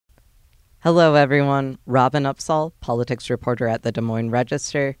Hello, everyone. Robin Upsall, politics reporter at the Des Moines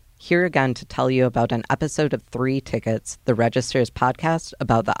Register, here again to tell you about an episode of 3 Tickets, the Register's podcast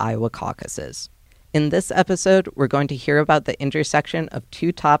about the Iowa caucuses. In this episode, we're going to hear about the intersection of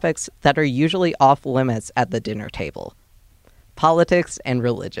 2 topics that are usually off limits at the dinner table: politics and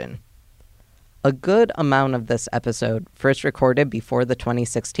religion. A good amount of this episode, first recorded before the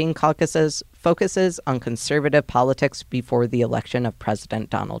 2016 caucuses, focuses on conservative politics before the election of President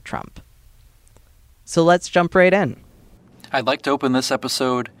Donald Trump. So let's jump right in. I'd like to open this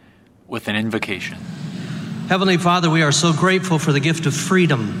episode with an invocation. Heavenly Father, we are so grateful for the gift of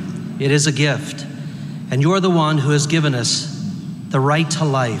freedom. It is a gift. And you're the one who has given us the right to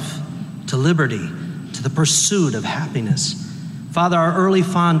life, to liberty, to the pursuit of happiness. Father, our early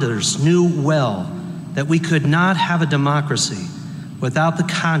founders knew well that we could not have a democracy without the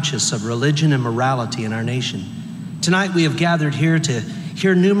conscience of religion and morality in our nation. Tonight we have gathered here to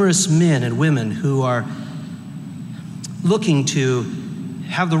hear numerous men and women who are looking to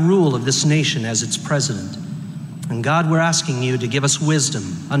have the rule of this nation as its president. And God, we're asking you to give us wisdom,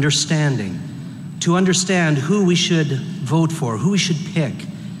 understanding, to understand who we should vote for, who we should pick,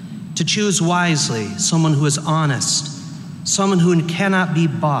 to choose wisely someone who is honest, someone who cannot be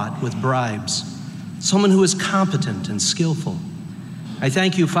bought with bribes, someone who is competent and skillful. I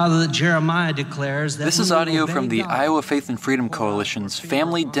thank you, Father, that Jeremiah declares that... This is audio from the Iowa Faith and Freedom Coalition's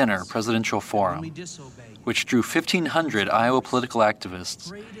Family Dinner Presidential Forum, which drew 1,500 Iowa political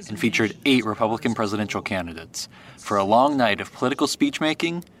activists and featured 8 Republican presidential candidates for a long night of political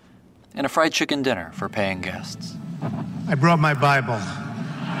speech-making and a fried chicken dinner for paying guests. I brought my Bible.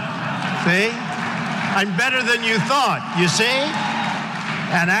 See? I'm better than you thought, you see?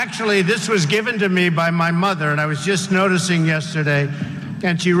 And actually, this was given to me by my mother, and I was just noticing yesterday,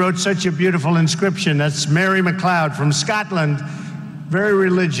 and she wrote such a beautiful inscription. That's Mary MacLeod from Scotland, very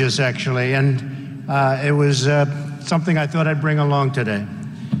religious, actually, and it was something I thought I'd bring along today,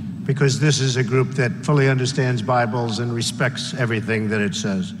 because this is a group that fully understands Bibles and respects everything that it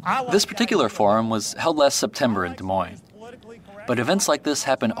says. This particular forum was held last September in Des Moines, but events like this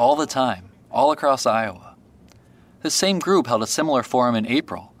happen all the time, all across Iowa. This same group held a similar forum in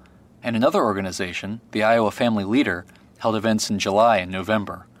April, and another organization, the Iowa Family Leader, held events in July and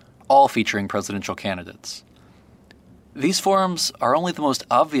November, all featuring presidential candidates. These forums are only the most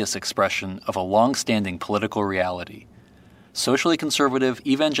obvious expression of a long-standing political reality. Socially conservative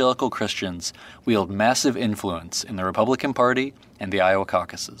evangelical Christians wield massive influence in the Republican Party and the Iowa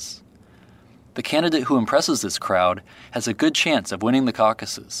caucuses. The candidate who impresses this crowd has a good chance of winning the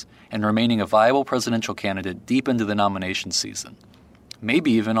caucuses and remaining a viable presidential candidate deep into the nomination season,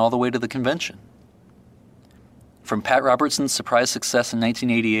 maybe even all the way to the convention. From Pat Robertson's surprise success in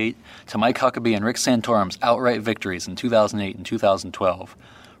 1988 to Mike Huckabee and Rick Santorum's outright victories in 2008 and 2012,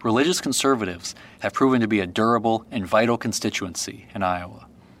 religious conservatives have proven to be a durable and vital constituency in Iowa.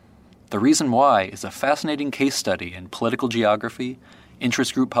 The reason why is a fascinating case study in political geography,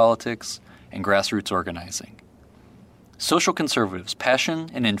 interest group politics, and grassroots organizing. Social conservatives' passion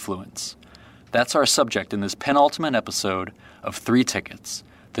and influence. That's our subject in this penultimate episode of 3 Tickets,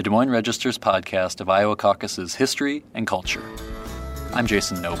 the Des Moines Register's podcast of Iowa caucuses history and culture. I'm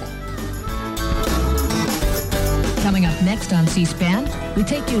Jason Noble. Coming up next on C-SPAN, we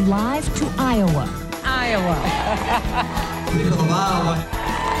take you live to Iowa. Iowa.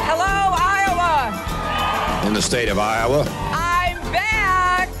 Hello, Iowa. In the state of Iowa. I'm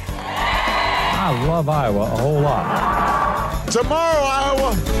back. I love Iowa a whole lot. Tomorrow,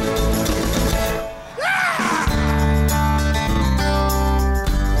 Iowa.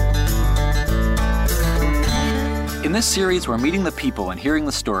 In this series, we're meeting the people and hearing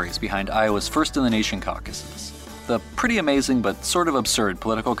the stories behind Iowa's first-in-the-nation caucuses, the pretty amazing but sort of absurd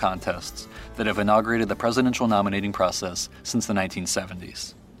political contests that have inaugurated the presidential nominating process since the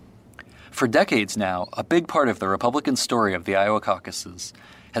 1970s. For decades now, a big part of the Republican story of the Iowa caucuses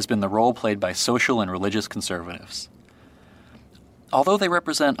has been the role played by social and religious conservatives. Although they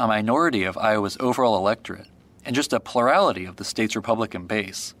represent a minority of Iowa's overall electorate and just a plurality of the state's Republican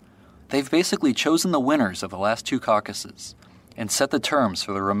base, they've basically chosen the winners of the last 2 caucuses and set the terms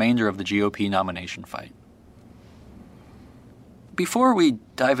for the remainder of the GOP nomination fight. Before we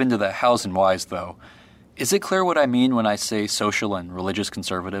dive into the hows and whys, though, is it clear what I mean when I say social and religious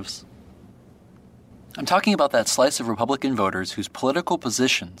conservatives? I'm talking about that slice of Republican voters whose political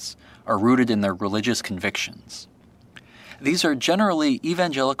positions are rooted in their religious convictions. These are generally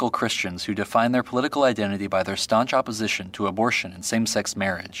evangelical Christians who define their political identity by their staunch opposition to abortion and same-sex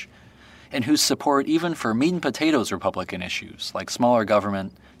marriage, and whose support even for meat-and-potatoes Republican issues like smaller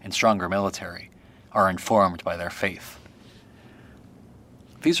government and stronger military are informed by their faith.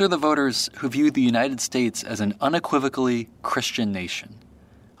 These are the voters who view the United States as an unequivocally Christian nation,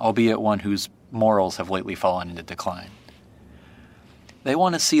 albeit one whose morals have lately fallen into decline. They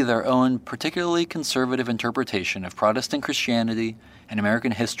want to see their own particularly conservative interpretation of Protestant Christianity and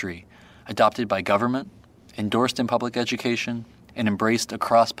American history adopted by government, endorsed in public education, and embraced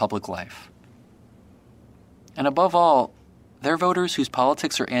across public life. And above all, they're voters whose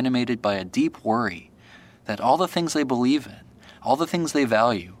politics are animated by a deep worry that all the things they believe in, all the things they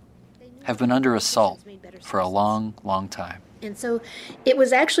value, have been under assault for a long, long time. And so it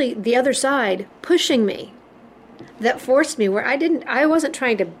was actually the other side pushing me that forced me, where I wasn't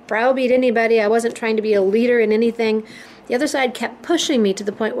trying to browbeat anybody. I wasn't trying to be a leader in anything. The other side kept pushing me to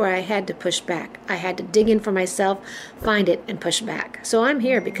the point where I had to push back. I had to dig in for myself, find it, and push back. So I'm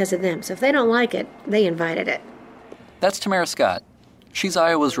here because of them. So if they don't like it, they invited it. That's Tamara Scott. She's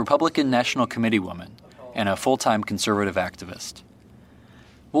Iowa's Republican National Committee woman and a full-time conservative activist.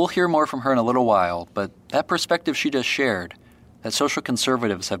 We'll hear more from her in a little while, but that perspective she just shared, that social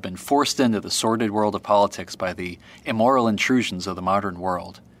conservatives have been forced into the sordid world of politics by the immoral intrusions of the modern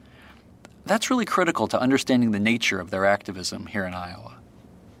world, that's really critical to understanding the nature of their activism here in Iowa.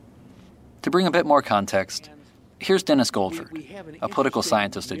 To bring a bit more context, here's Dennis Goldford, a political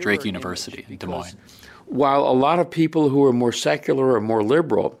scientist at Drake University in Des Moines. While a lot of people who are more secular or more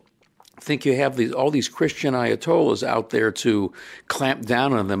liberal think you have all these Christian ayatollahs out there to clamp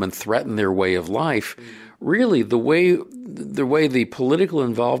down on them and threaten their way of life, really the way the political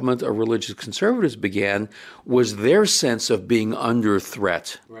involvement of religious conservatives began was their sense of being under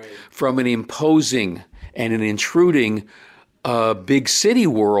threat from an imposing and an intruding big city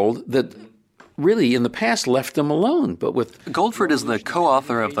world that really in the past left them alone. But with Goldford is the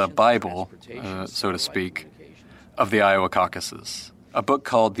co-author of the Bible, so to speak, of the Iowa caucuses, a book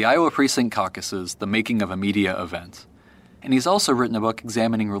called The Iowa Precinct Caucuses, The Making of a Media Event. And he's also written a book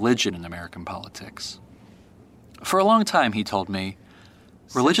examining religion in American politics. For a long time, he told me,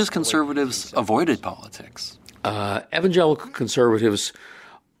 religious conservatives avoided politics. Evangelical conservatives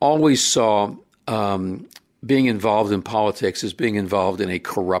always saw being involved in politics as being involved in a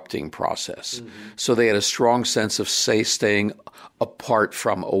corrupting process. Mm-hmm. So they had a strong sense of, staying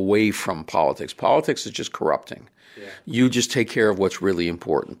away from politics. Politics is just corrupting. Yeah. You just take care of what's really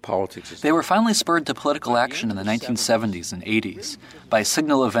important. Politics is... They were finally spurred to political action in the 1970s and 80s by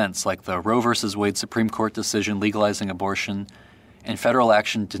signal events like the Roe v. Wade Supreme Court decision legalizing abortion and federal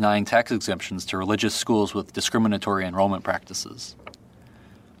action denying tax exemptions to religious schools with discriminatory enrollment practices.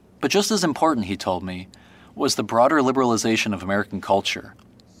 But just as important, he told me, was the broader liberalization of American culture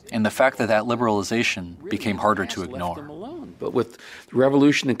and the fact that liberalization became harder to ignore. But with the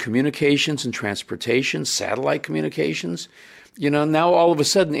revolution in communications and transportation, satellite communications, now all of a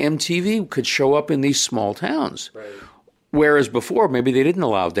sudden MTV could show up in these small towns. Right. Whereas before, maybe they didn't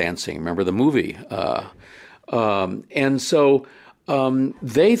allow dancing. Remember the movie? And so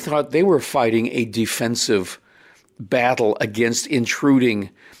they thought they were fighting a defensive battle against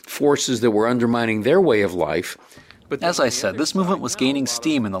intruding forces that were undermining their way of life. But as I said, this movement was gaining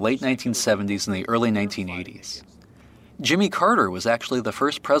steam in the late 1970s and the early 1980s. Jimmy Carter was actually the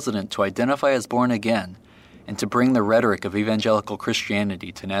first president to identify as born again and to bring the rhetoric of evangelical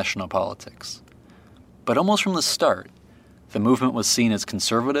Christianity to national politics. But almost from the start, the movement was seen as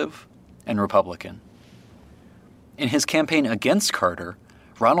conservative and Republican. In his campaign against Carter,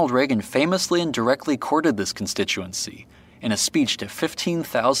 Ronald Reagan famously and directly courted this constituency in a speech to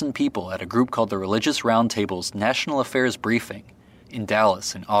 15,000 people at a group called the Religious Roundtable's National Affairs Briefing in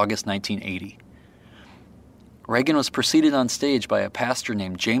Dallas in August 1980. Reagan was preceded on stage by a pastor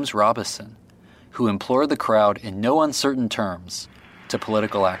named James Robison, who implored the crowd in no uncertain terms to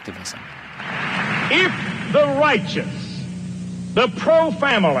political activism. If the righteous, the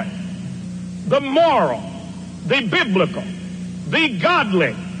pro-family, the moral, the biblical, the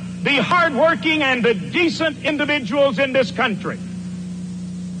godly, the hardworking, and the decent individuals in this country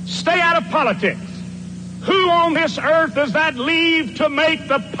stay out of politics, who on this earth does that leave to make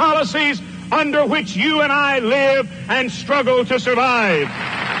the policies under which you and I live and struggle to survive?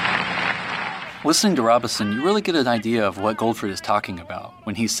 Listening to Robison, you really get an idea of what Goldford is talking about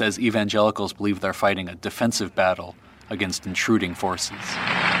when he says evangelicals believe they're fighting a defensive battle against intruding forces.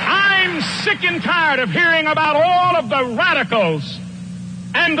 I'm sick and tired of hearing about all of the radicals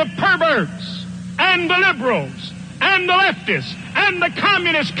and the perverts and the liberals and the leftists and the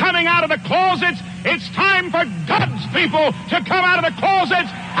communists coming out of the closets. It's time for God's people to come out of the closets,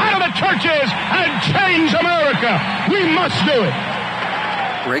 out of the churches, and change America. We must do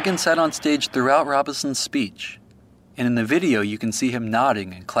it. Reagan sat on stage throughout Robison's speech, and in the video you can see him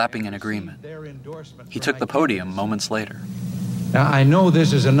nodding and clapping in agreement. He took the podium moments later. Now, I know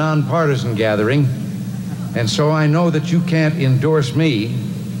this is a nonpartisan gathering, and so I know that you can't endorse me,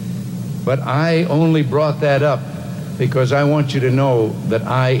 but I only brought that up because I want you to know that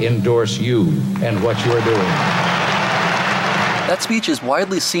I endorse you and what you're doing. That speech is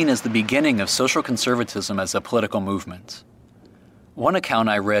widely seen as the beginning of social conservatism as a political movement. One account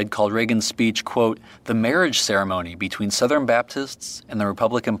I read called Reagan's speech, quote, the marriage ceremony between Southern Baptists and the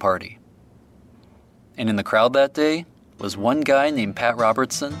Republican Party. And in the crowd that day was one guy named Pat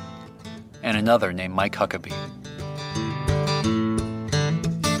Robertson and another named Mike Huckabee.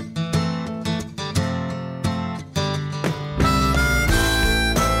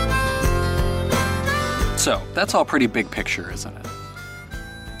 So, that's all pretty big picture, isn't it?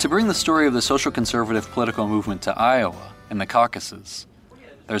 To bring the story of the social conservative political movement to Iowa and the caucuses,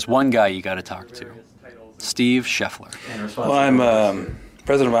 there's one guy you got to talk to, Steve Scheffler. Well, I'm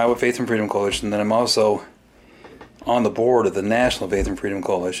president of Iowa Faith and Freedom Coalition, and I'm also on the board of the National Faith and Freedom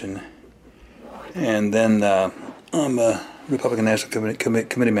Coalition. And then I'm a Republican National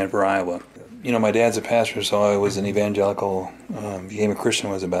Committee man for Iowa. You know, my dad's a pastor, so I was an evangelical, became a Christian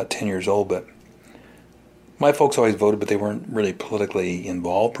when I was about 10 years old, but my folks always voted, but they weren't really politically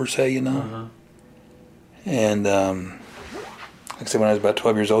involved per se, you know. Uh-huh. And like I said, when I was about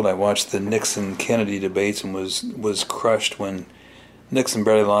 12 years old, I watched the Nixon-Kennedy debates and was crushed when Nixon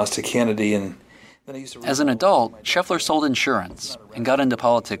barely lost to Kennedy. And then I used to... As an adult, Scheffler sold insurance and got into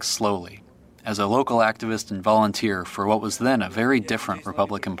politics slowly as a local activist and volunteer for what was then a very different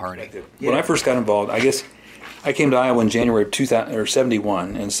Republican Party. When I first got involved, I guess I came to Iowa in January of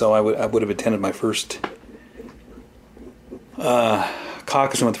 1971, and so I would have attended my first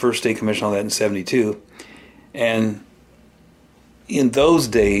caucus with the first state convention, all that in 72. And in those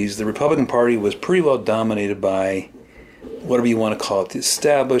days, the Republican Party was pretty well dominated by whatever you want to call it, the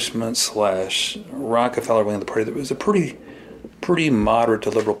establishment / Rockefeller wing of the party. That was a pretty moderate to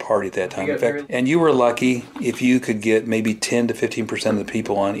liberal party at that time. In fact, and you were lucky if you could get maybe 10 to 15% of the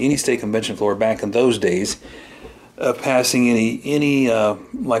people on any state convention floor back in those days passing any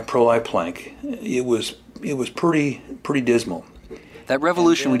like pro-life plank. It was pretty dismal. That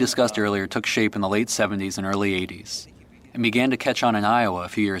revolution we discussed earlier took shape in the late 70s and early 80s and began to catch on in Iowa a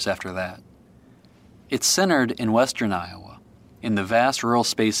few years after that. It's centered in western Iowa, in the vast rural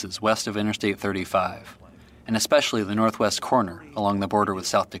spaces west of Interstate 35, and especially the northwest corner along the border with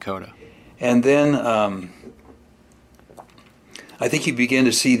South Dakota. And then I think you begin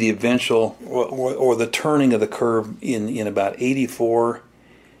to see the eventual or the turning of the curve in about 84,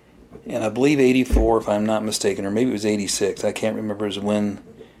 and I believe 84, if I'm not mistaken, or maybe it was 86. I can't remember, is when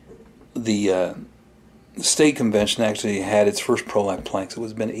the state convention actually had its first pro-life planks. It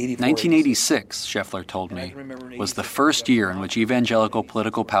was been 84. 1986, Scheffler told me, was the first year in which evangelical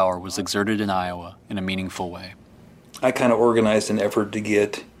political power was exerted in Iowa in a meaningful way. I kind of organized an effort to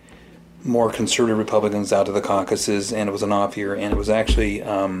get more conservative Republicans out of the caucuses, and it was an off year, and it was actually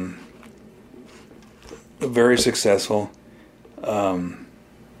very successful.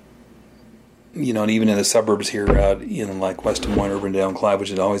 You know, and even in the suburbs here out in like West Des Moines, Urbandale, and Clive, which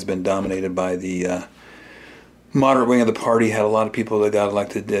had always been dominated by the moderate wing of the party, had a lot of people that got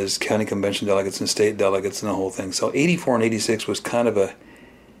elected as county convention delegates and state delegates and the whole thing. So 84 and 86 was kind of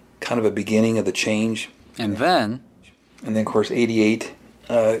a beginning of the change. And then of course 88,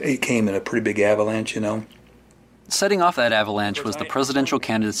 it came in a pretty big avalanche, you know. Setting off that avalanche was the presidential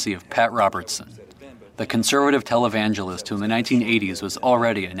candidacy of Pat Robertson, the conservative televangelist who in the 1980s was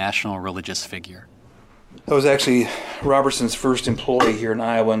already a national religious figure. I was actually Robertson's first employee here in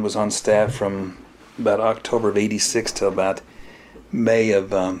Iowa and was on staff from about October of 86 till about May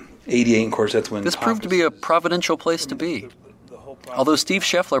of 88. Of course, that's when this proved to be a providential place to be. Although Steve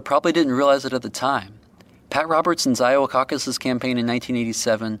Scheffler probably didn't realize it at the time, Pat Robertson's Iowa caucuses campaign in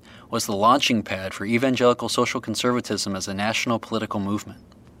 1987 was the launching pad for evangelical social conservatism as a national political movement.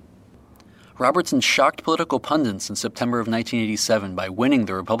 Robertson shocked political pundits in September of 1987 by winning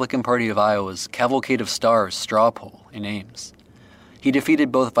the Republican Party of Iowa's Cavalcade of Stars straw poll in Ames. He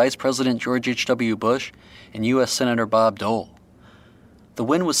defeated both Vice President George H.W. Bush and U.S. Senator Bob Dole. The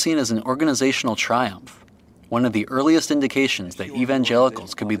win was seen as an organizational triumph, one of the earliest indications that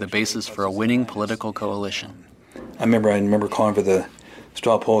evangelicals could be the basis for a winning political coalition. I remember calling for the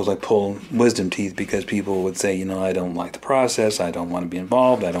straw polls like pulling wisdom teeth because people would say, you know, I don't like the process, I don't want to be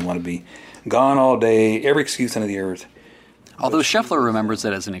involved, I don't want to be gone all day, every excuse under the earth. Although Scheffler remembers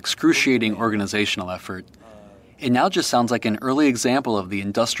it as an excruciating organizational effort, it now just sounds like an early example of the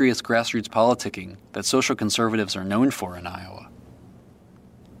industrious grassroots politicking that social conservatives are known for in Iowa.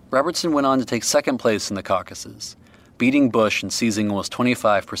 Robertson went on to take second place in the caucuses, beating Bush and seizing almost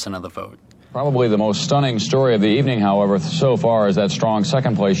 25% of the vote, Probably the most stunning story of the evening, however, so far is that strong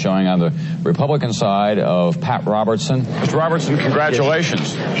second place showing on the Republican side of Pat Robertson. Mr. Robertson,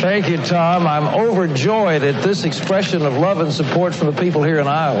 congratulations. Thank you, Tom. I'm overjoyed at this expression of love and support for the people here in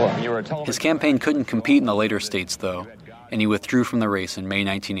Iowa. His campaign couldn't compete in the later states, though, and he withdrew from the race in May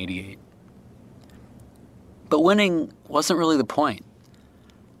 1988. But winning wasn't really the point.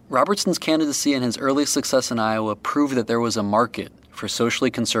 Robertson's candidacy and his early success in Iowa proved that there was a market for socially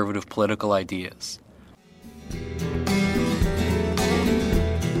conservative political ideas.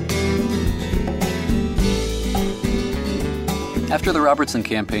 After the Robertson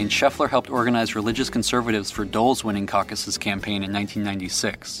campaign, Scheffler helped organize religious conservatives for Dole's winning caucus's campaign in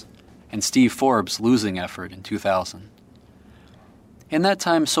 1996, and Steve Forbes' losing effort in 2000. In that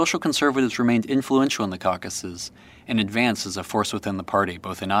time, social conservatives remained influential in the caucuses and advanced as a force within the party,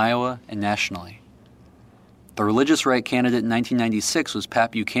 both in Iowa and nationally. The religious right candidate in 1996 was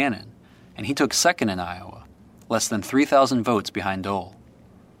Pat Buchanan, and he took second in Iowa, less than 3,000 votes behind Dole.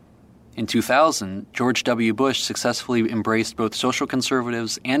 In 2000, George W. Bush successfully embraced both social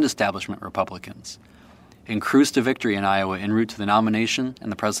conservatives and establishment Republicans, and cruised to victory in Iowa en route to the nomination and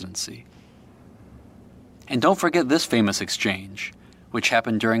the presidency. And don't forget this famous exchange, which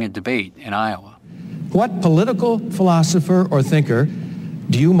happened during a debate in Iowa. What political philosopher or thinker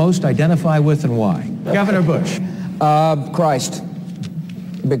do you most identify with and why? Governor Bush. Christ,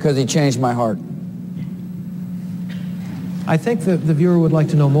 because he changed my heart. I think that the viewer would like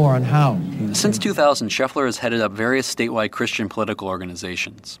to know more on how. Since 2000, Scheffler has headed up various statewide Christian political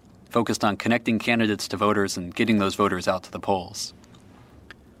organizations, focused on connecting candidates to voters and getting those voters out to the polls.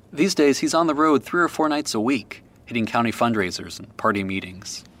 These days, he's on the road 3 or 4 nights a week, hitting county fundraisers and party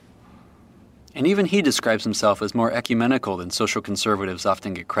meetings. And even he describes himself as more ecumenical than social conservatives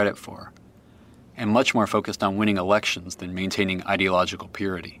often get credit for, and much more focused on winning elections than maintaining ideological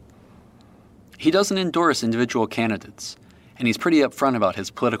purity. He doesn't endorse individual candidates, and he's pretty upfront about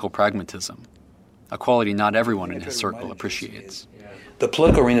his political pragmatism, a quality not everyone in his circle appreciates. The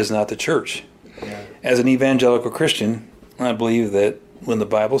political arena is not the church. As an evangelical Christian, I believe that when the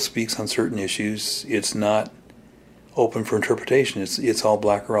Bible speaks on certain issues, it's not open for interpretation. It's all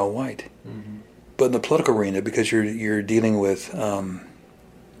black or all white. Mm-hmm. But in the political arena, because you're dealing with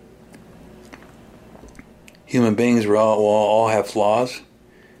human beings, we all have flaws.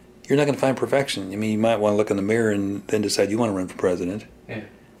 You're not going to find perfection. I mean, you might want to look in the mirror and then decide you want to run for president. Yeah.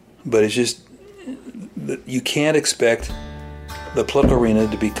 But it's just, you can't expect the political arena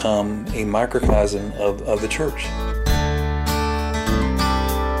to become a microcosm of the church.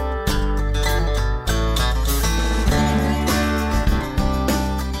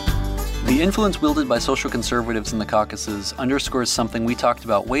 The influence wielded by social conservatives in the caucuses underscores something we talked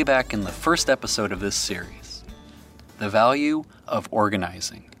about way back in the first episode of this series: the value of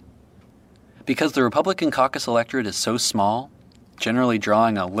organizing. Because the Republican caucus electorate is so small, generally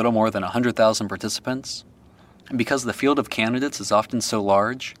drawing a little more than 100,000 participants, and because the field of candidates is often so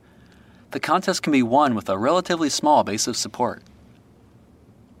large, the contest can be won with a relatively small base of support.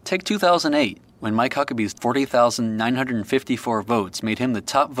 Take 2008, when Mike Huckabee's 40,954 votes made him the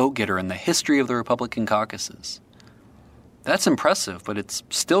top vote-getter in the history of the Republican caucuses. That's impressive, but it's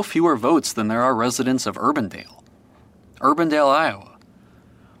still fewer votes than there are residents of Urbandale, Iowa.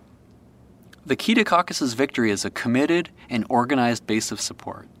 The key to caucus's victory is a committed and organized base of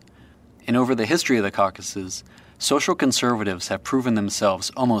support. And over the history of the caucuses, social conservatives have proven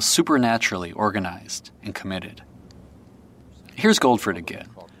themselves almost supernaturally organized and committed. Here's Goldford again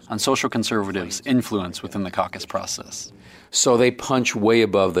on social conservatives' influence within the caucus process. So they punch way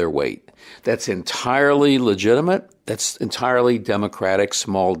above their weight. That's entirely legitimate. That's entirely democratic,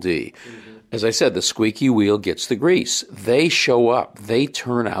 small d. As I said, the squeaky wheel gets the grease. They show up. They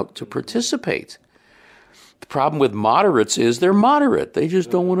turn out to participate. The problem with moderates is they're moderate. They just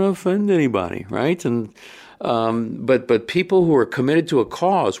don't want to offend anybody, right? And but people who are committed to a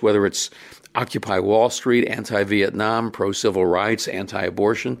cause, whether it's Occupy Wall Street, anti-Vietnam, pro-civil rights,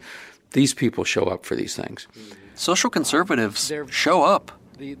 anti-abortion, these people show up for these things. Social conservatives show up.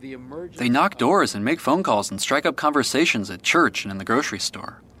 They knock doors and make phone calls and strike up conversations at church and in the grocery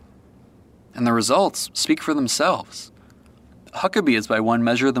store. And the results speak for themselves. Huckabee is by one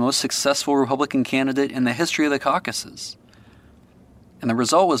measure the most successful Republican candidate in the history of the caucuses. And the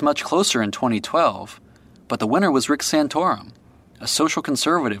result was much closer in 2012, but the winner was Rick Santorum, a social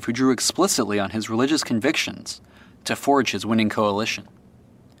conservative who drew explicitly on his religious convictions to forge his winning coalition.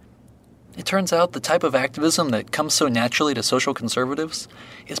 It turns out the type of activism that comes so naturally to social conservatives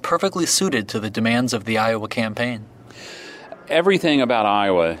is perfectly suited to the demands of the Iowa campaign. Everything about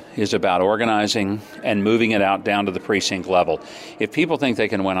Iowa is about organizing and moving it out down to the precinct level. If people think they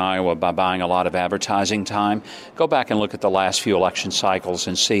can win Iowa by buying a lot of advertising time, go back and look at the last few election cycles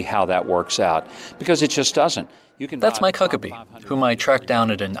and see how that works out, because it just doesn't. That's Mike Huckabee, whom I tracked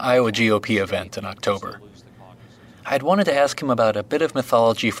down at an Iowa GOP event in October. I had wanted to ask him about a bit of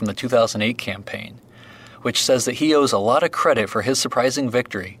mythology from the 2008 campaign, which says that he owes a lot of credit for his surprising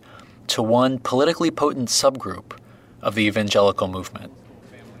victory to one politically potent subgroup of the evangelical movement: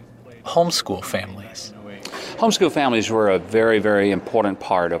 homeschool families. Homeschool families were a very, very important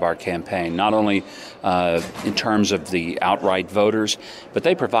part of our campaign, not only in terms of the outright voters, but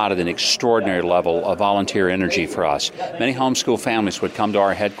they provided an extraordinary level of volunteer energy for us. Many homeschool families would come to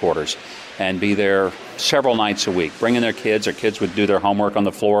our headquarters and be there several nights a week, bringing their kids. Their kids would do their homework on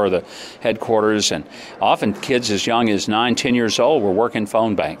the floor of the headquarters, and often kids as young as 9, 10 years old were working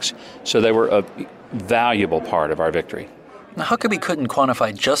phone banks. So they were a valuable part of our victory. Now, Huckabee couldn't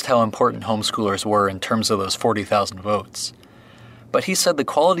quantify just how important homeschoolers were in terms of those 40,000 votes. But he said the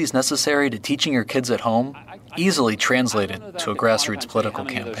qualities necessary to teaching your kids at home easily translated to a grassroots political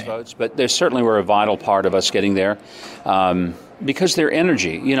campaign. Votes, but they certainly were a vital part of us getting there because their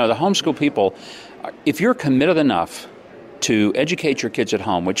energy. You know, the homeschool people, if you're committed enough to educate your kids at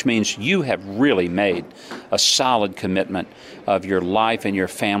home, which means you have really made a solid commitment of your life and your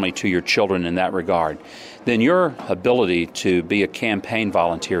family to your children in that regard, then your ability to be a campaign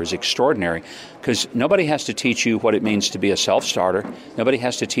volunteer is extraordinary, because nobody has to teach you what it means to be a self-starter. Nobody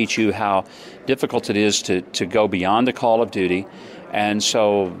has to teach you how difficult it is to go beyond the call of duty. And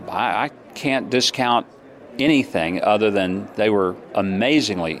so I can't discount anything other than they were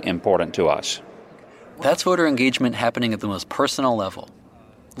amazingly important to us. That's voter engagement happening at the most personal level,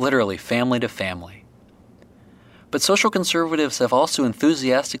 literally family to family. But social conservatives have also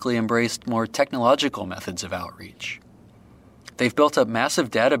enthusiastically embraced more technological methods of outreach. They've built up massive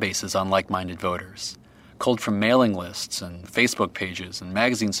databases on like-minded voters, culled from mailing lists and Facebook pages and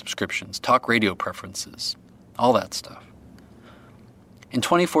magazine subscriptions, talk radio preferences, all that stuff. In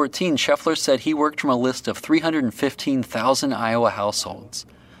 2014, Scheffler said he worked from a list of 315,000 Iowa households,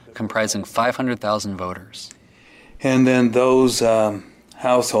 comprising 500,000 voters. And then those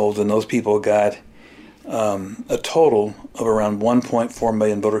households and those people got a total of around 1.4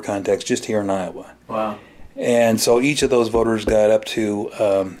 million voter contacts just here in Iowa. Wow. And so each of those voters got up to,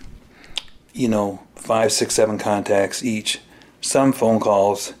 5, 6, 7 contacts each, some phone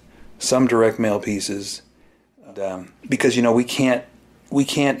calls, some direct mail pieces. Because, we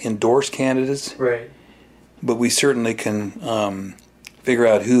can't endorse candidates. Right. But we certainly can figure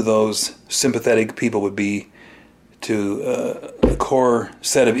out who those sympathetic people would be to a core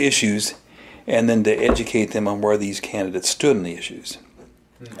set of issues, and then to educate them on where these candidates stood in the issues.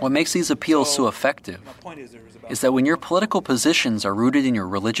 What makes these appeals so effective is that when your political positions are rooted in your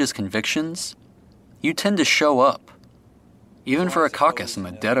religious convictions, you tend to show up, even for a caucus in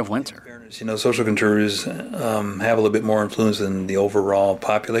the dead of winter. Social conservatives have a little bit more influence than the overall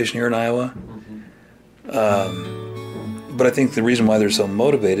population here in Iowa. But I think the reason why they're so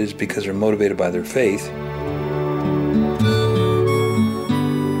motivated is because they're motivated by their faith.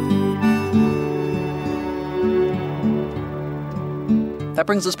 That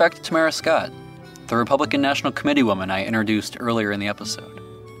brings us back to Tamara Scott, the Republican National Committee woman I introduced earlier in the episode.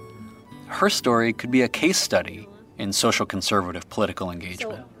 Her story could be a case study in social conservative political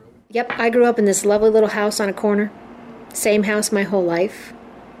engagement. Yep, I grew up in this lovely little house on a corner. Same house my whole life.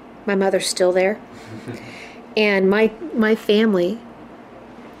 My mother's still there. And my family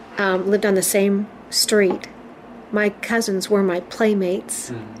lived on the same street. My cousins were my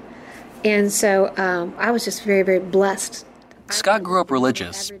playmates. And so I was just very, very blessed. Scott grew up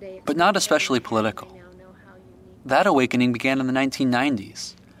religious, but not especially political. That awakening began in the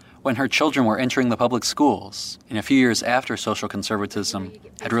 1990s, when her children were entering the public schools, and a few years after social conservatism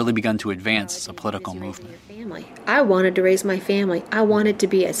had really begun to advance as a political movement. I wanted to raise my family. I wanted to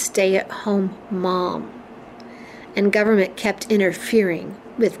be a stay-at-home mom. And government kept interfering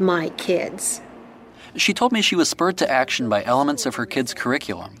with my kids. She told me she was spurred to action by elements of her kids'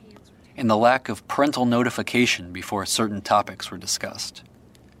 curriculum and the lack of parental notification before certain topics were discussed.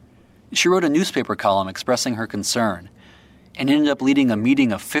 She wrote a newspaper column expressing her concern and ended up leading a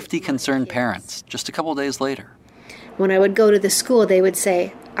meeting of 50 concerned parents just a couple days later. When I would go to the school, they would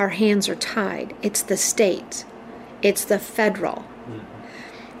say, "Our hands are tied. It's the state. It's the federal."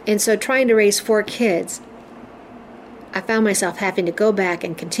 And so trying to raise 4 kids, I found myself having to go back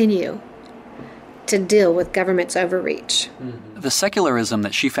and continue to deal with government's overreach. The secularism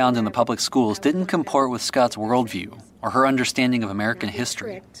that she found in the public schools didn't comport with Scott's worldview or her understanding of American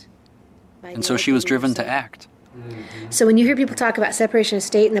history. And so she was driven to act. So when you hear people talk about separation of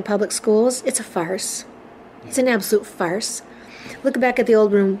state in the public schools, it's a farce. It's an absolute farce. Look back at the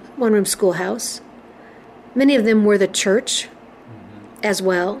old one-room schoolhouse. Many of them were the church as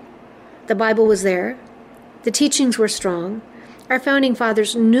well. The Bible was there. The teachings were strong. Our founding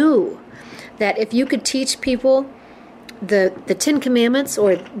fathers knew that if you could teach people the Ten Commandments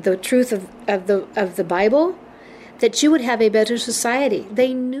or the truth of the Bible, that you would have a better society.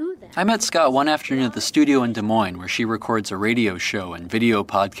 They knew that. I met Scott one afternoon at the studio in Des Moines where she records a radio show and video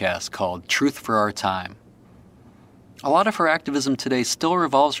podcast called Truth for Our Time. A lot of her activism today still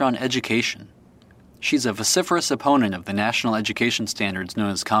revolves around education. She's a vociferous opponent of the national education standards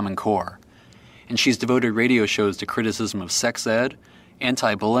known as Common Core, and she's devoted radio shows to criticism of sex ed,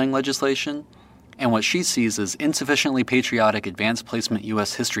 anti-bullying legislation, and what she sees as insufficiently patriotic advanced placement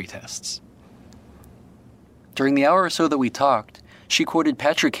U.S. history tests. During the hour or so that we talked, she quoted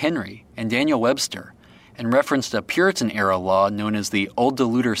Patrick Henry and Daniel Webster and referenced a Puritan-era law known as the Old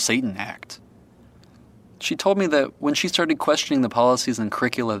Deluder Satan Act. She told me that when she started questioning the policies and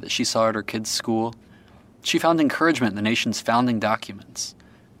curricula that she saw at her kids' school, she found encouragement in the nation's founding documents,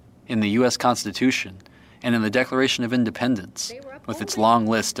 in the U.S. Constitution, and in the Declaration of Independence, with its long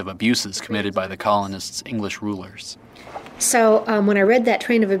list of abuses committed by the colonists' English rulers. So when I read that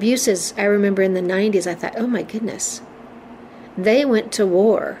train of abuses, I remember in the 90s, I thought, oh my goodness, they went to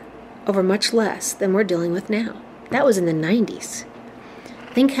war over much less than we're dealing with now. That was in the 90s.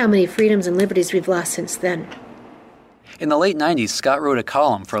 Think how many freedoms and liberties we've lost since then. In the late 90s, Scott wrote a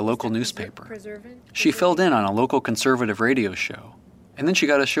column for a local newspaper. She filled in on a local conservative radio show, and then she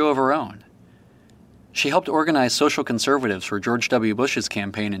got a show of her own. She helped organize social conservatives for George W. Bush's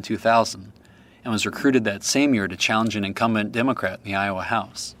campaign in 2000, and was recruited that same year to challenge an incumbent Democrat in the Iowa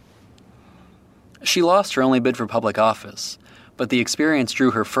House. She lost her only bid for public office, but the experience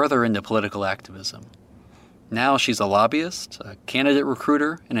drew her further into political activism. Now she's a lobbyist, a candidate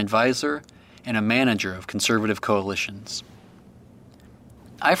recruiter, an advisor, and a manager of conservative coalitions.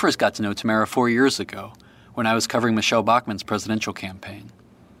 I first got to know Tamara 4 years ago when I was covering Michelle Bachmann's presidential campaign.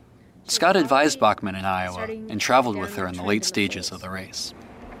 Scott advised Bachmann in Iowa and traveled with her in the late stages of the race.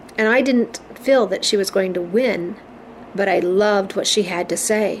 And I didn't feel that she was going to win, but I loved what she had to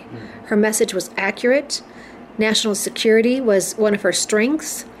say. Her message was accurate. National security was one of her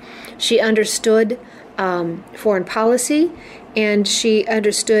strengths. She understood foreign policy, and she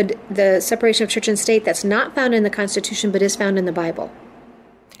understood the separation of church and state that's not found in the Constitution but is found in the Bible.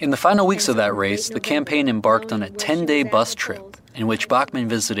 In the final weeks of that race, the campaign embarked on a 10-day bus trip in which Bachmann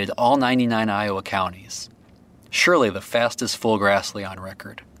visited all 99 Iowa counties, surely the fastest full Grassley on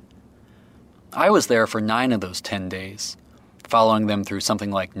record. I was there for 9 of those 10 days, following them through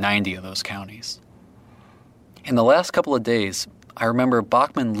something like 90 of those counties. In the last couple of days, I remember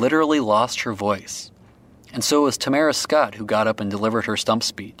Bachmann literally lost her voice, and so was Tamara Scott, who got up and delivered her stump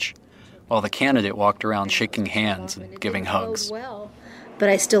speech, while the candidate walked around shaking hands and giving hugs. But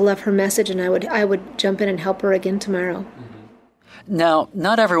I still love her message, and I would jump in and help her again tomorrow. Now,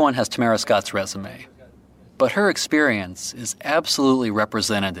 not everyone has Tamara Scott's resume, but her experience is absolutely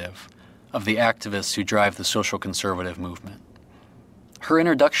representative of the activists who drive the social conservative movement. Her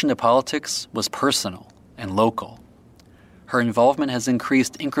introduction to politics was personal and local. Her involvement has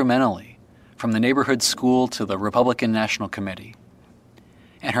increased incrementally from the neighborhood school to the Republican National Committee.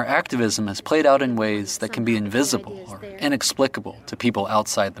 And her activism has played out in ways that can be invisible or inexplicable to people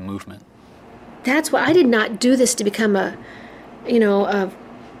outside the movement. That's why I did not do this to become a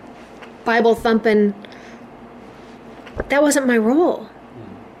Bible-thumping. That wasn't my role.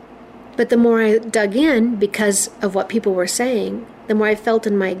 But the more I dug in because of what people were saying, the more I felt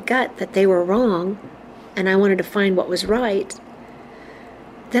in my gut that they were wrong, and I wanted to find what was right.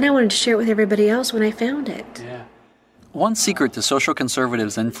 Then I wanted to share it with everybody else when I found it. Yeah. One secret to social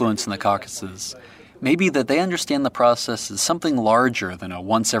conservatives' influence in the caucuses may be that they understand the process as something larger than a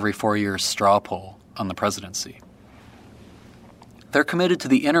once-every-4 years straw poll on the presidency. They're committed to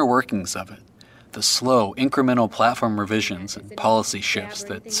the inner workings of it, the slow, incremental platform revisions and policy shifts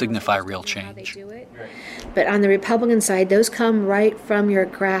that signify real change. But on the Republican side, those come right from your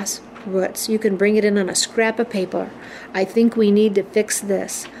grassroots. You can bring it in on a scrap of paper. I think we need to fix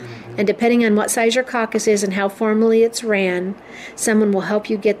this. And depending on what size your caucus is and how formally it's ran, someone will help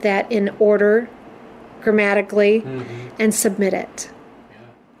you get that in order grammatically and submit it.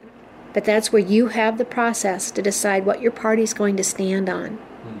 But that's where you have the process to decide what your party's going to stand on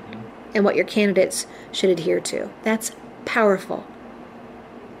and what your candidates should adhere to. That's powerful.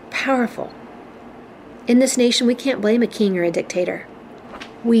 Powerful. In this nation, we can't blame a king or a dictator.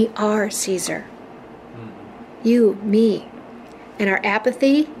 We are Caesar. You, me. And our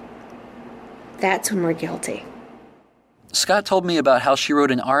apathy, that's when we're guilty. Scott told me about how she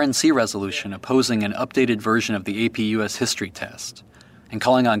wrote an RNC resolution opposing an updated version of the AP U.S. history test and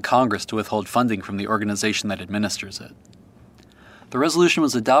calling on Congress to withhold funding from the organization that administers it. The resolution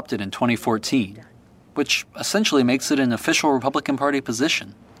was adopted in 2014, which essentially makes it an official Republican Party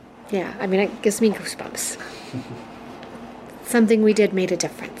position. Yeah, I mean, it gives me goosebumps. Something we did made a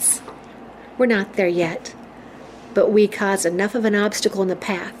difference. We're not there yet, but we caused enough of an obstacle in the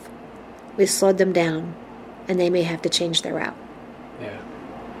path. We slowed them down, and they may have to change their route. Yeah.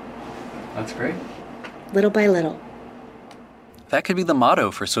 That's great. Little by little. That could be the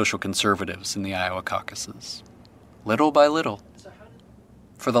motto for social conservatives in the Iowa caucuses. Little by little.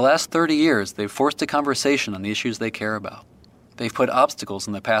 For the last 30 years, they've forced a conversation on the issues they care about. They've put obstacles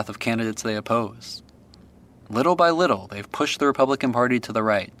in the path of candidates they oppose. Little by little, they've pushed the Republican Party to the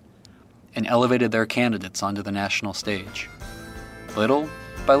right and elevated their candidates onto the national stage. Little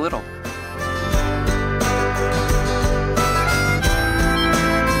by little.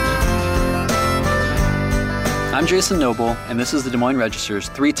 I'm Jason Noble, and this is the Des Moines Register's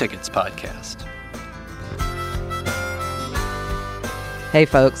 3 Tickets podcast. Hey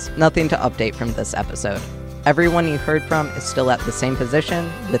folks, nothing to update from this episode. Everyone you heard from is still at the same position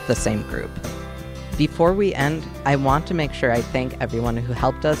with the same group. Before we end, I want to make sure I thank everyone who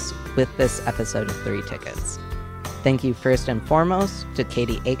helped us with this episode of 3 Tickets. Thank you first and foremost to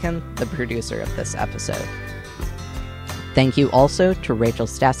Katie Aiken, the producer of this episode. Thank you also to Rachel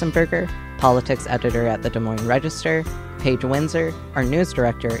Stassenberger, politics editor at the Des Moines Register, Paige Windsor, our news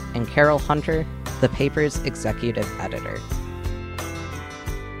director, and Carol Hunter, the paper's executive editor.